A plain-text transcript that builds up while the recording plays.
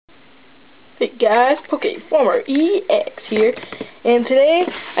Hey guys, Pokeformer EX here, and today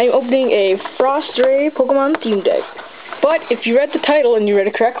I'm opening a Frostray Pokemon theme deck. But if you read the title and you read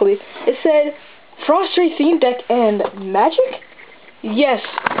it correctly, it said Frostray theme deck and Magic? Yes,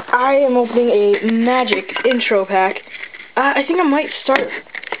 I am opening a Magic intro pack. I think I might start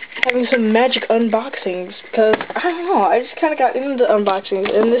having some Magic unboxings, because, I don't know, I just kind of got into the unboxings,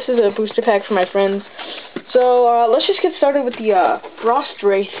 and this is a booster pack for my friends. So, let's just get started with the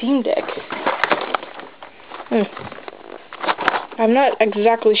Frostray theme deck. I'm not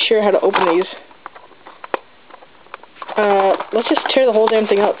exactly sure how to open these. Let's just tear the whole damn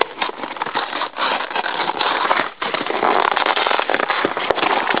thing up.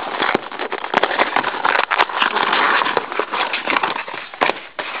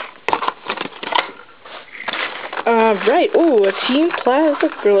 Right. Ooh, a Team Plasma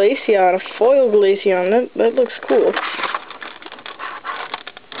Glaceon, a foil Glaceon. That looks cool.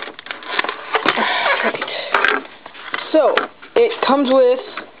 Right. So, it comes with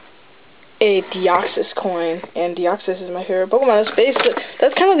a Deoxys coin, and Deoxys is my favorite Pokemon.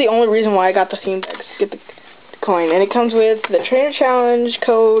 That's kind of the only reason why I got the theme deck, to get the coin. And it comes with the Trainer Challenge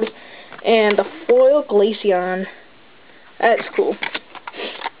code and the foil Glaceon. That's cool.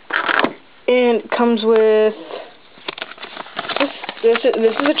 And it comes with this is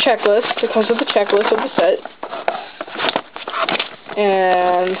a checklist. It comes with the checklist of the set.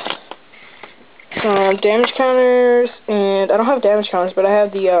 And damage counters, and I don't have damage counters, but I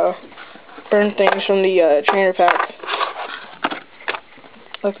have the burn things from the trainer pack.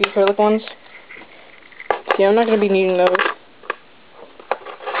 Like the acrylic ones. Yeah, I'm not going to be needing those.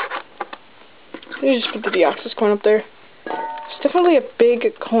 Let me just put the Deoxys coin up there. It's definitely a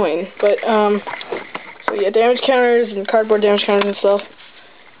big coin, but so yeah, damage counters and cardboard damage counters and stuff.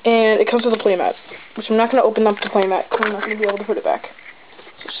 And it comes with a playmat, which I'm not going to open up the playmat because I'm not going to be able to put it back.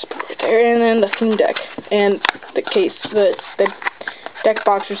 So just put it right there, and then the theme deck and the case, the deck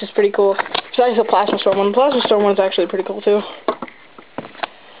box, which is pretty cool. Besides the Plasma Storm one. The Plasma Storm one's actually pretty cool too.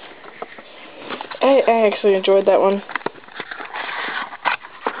 I actually enjoyed that one.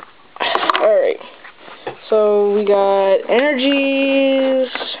 Alright. So we got Energies,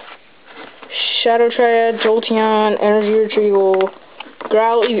 Shadow Triad, Jolteon, Energy Retrieval,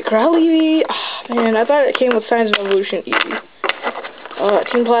 Growl Eevee. Oh, man, I thought it came with Signs of Evolution Eevee.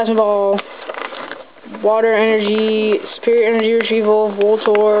 Team Plasma Ball, Water Energy, Spirit Energy Retrieval,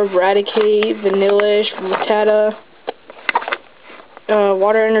 Voltorb, Raticate, Vanillish, Rattata,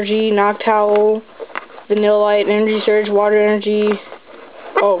 Water Energy, Noctowl, Vanillite, Energy Surge, Water Energy,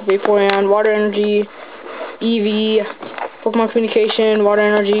 Vaporeon, Water Energy, Eevee, Pokemon Communication, Water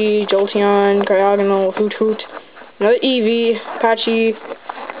Energy, Jolteon, Cryogonal, Hoot Hoot, another Eevee, Apache,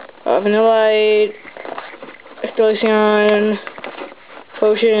 Vanillite, Glaceon,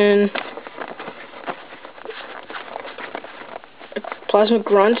 Potion, Plasma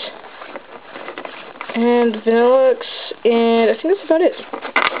Grunt, and Vanillix, and I think that's about it.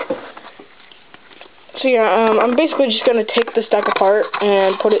 So yeah, I'm basically just going to take this deck apart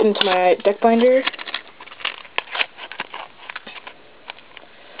and put it into my deck binder.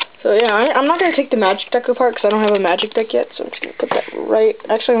 So yeah, I'm not going to take the Magic deck apart because I don't have a Magic deck yet, so I'm just going to put that right,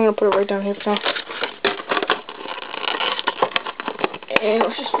 actually I'm going to put it right down here for now. And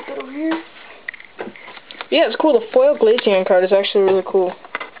let's just put that over here. Yeah, it's cool. The foil Glaceon card is actually really cool.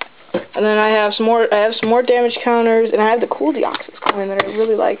 And then I have some more damage counters, and I have the cool Deoxys coin that I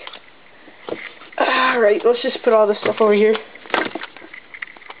really like. Alright, let's just put all this stuff over here.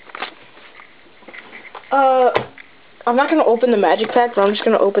 I'm not going to open the Magic pack, but I'm just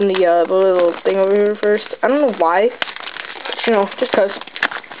going to open the little thing over here first. I don't know why. You know, just cause.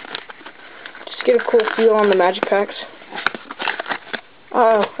 Just get a cool feel on the Magic packs.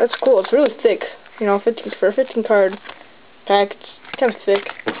 Oh, that's cool. It's really thick. You know, for a 15 card pack, it's kind of thick.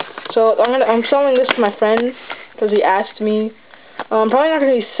 So I'm selling this to my friend because he asked me. I'm probably not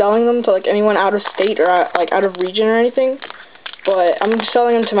going to be selling them to like anyone out of state or out of region or anything. But I'm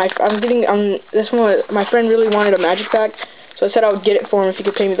selling them to this one. My friend really wanted a Magic pack, so I said I would get it for him if he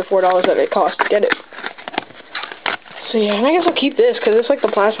could pay me the $4 that it cost to get it. So yeah, and I guess I'll keep this because it's like the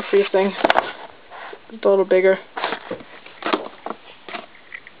Plasma Freeze thing. It's a little bigger.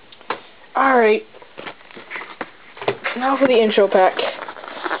 Alright. Now for the intro pack.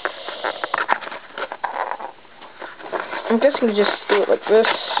 I'm guessing to just do it like this,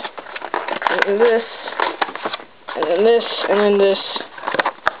 and then this, and then this, and then this.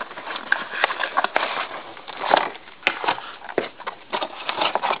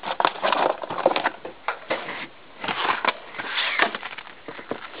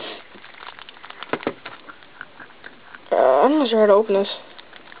 I'm not sure how to open this.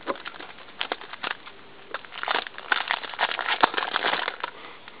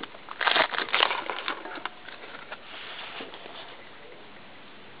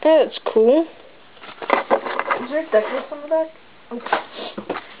 That's cool. Is there a deck list on the back? Okay.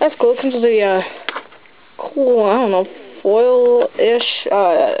 That's cool. It comes with a cool, I don't know, foil-ish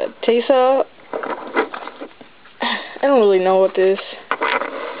Tesa. I don't really know what this.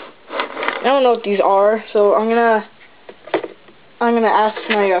 I don't know what these are, so I'm gonna ask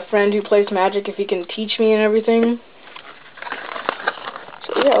my friend who plays Magic if he can teach me and everything.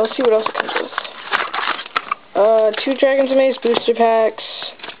 So yeah, let's see what else it comes with. 2 Dragons Maze booster packs.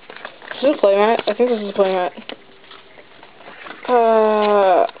 Is this a playmat? I think this is a playmat.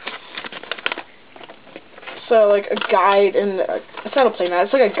 So like a guide and it's not a playmat.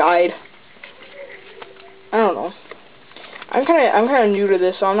 It's like a guide. I don't know. I'm kind of new to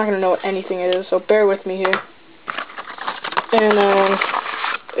this, so I'm not gonna know what anything it is. So bear with me here. And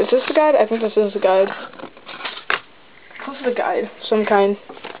is this the guide? I think this is the guide. This is the guide, some kind.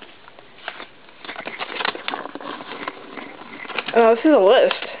 This is a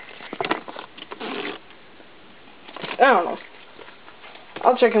list. I don't know.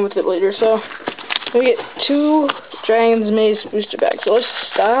 I'll check in with it later. So we get 2 Dragon's Maze booster packs. So let's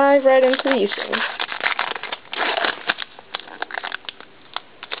dive right into these things.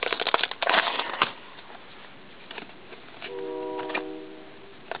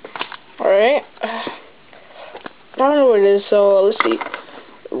 Alright. I don't know what it is, so let's see.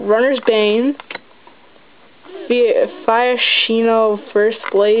 Runner's Bane. Fiashino First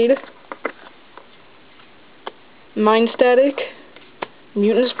Blade. Mind Static.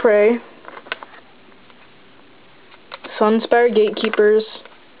 Mutant's Prey. Sunspire Gatekeepers.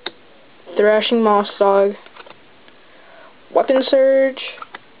 Thrashing Moss Dog. Weapon Surge.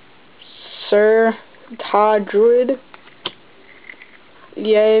 Sir Todd Druid.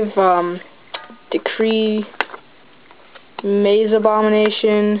 Yave, Decree, Maze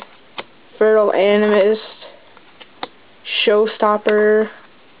Abomination, Fertile Animist, Showstopper,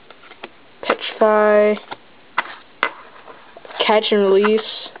 Petrify, Catch and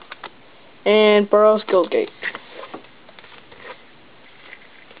Release, and Burrow's Guildgate.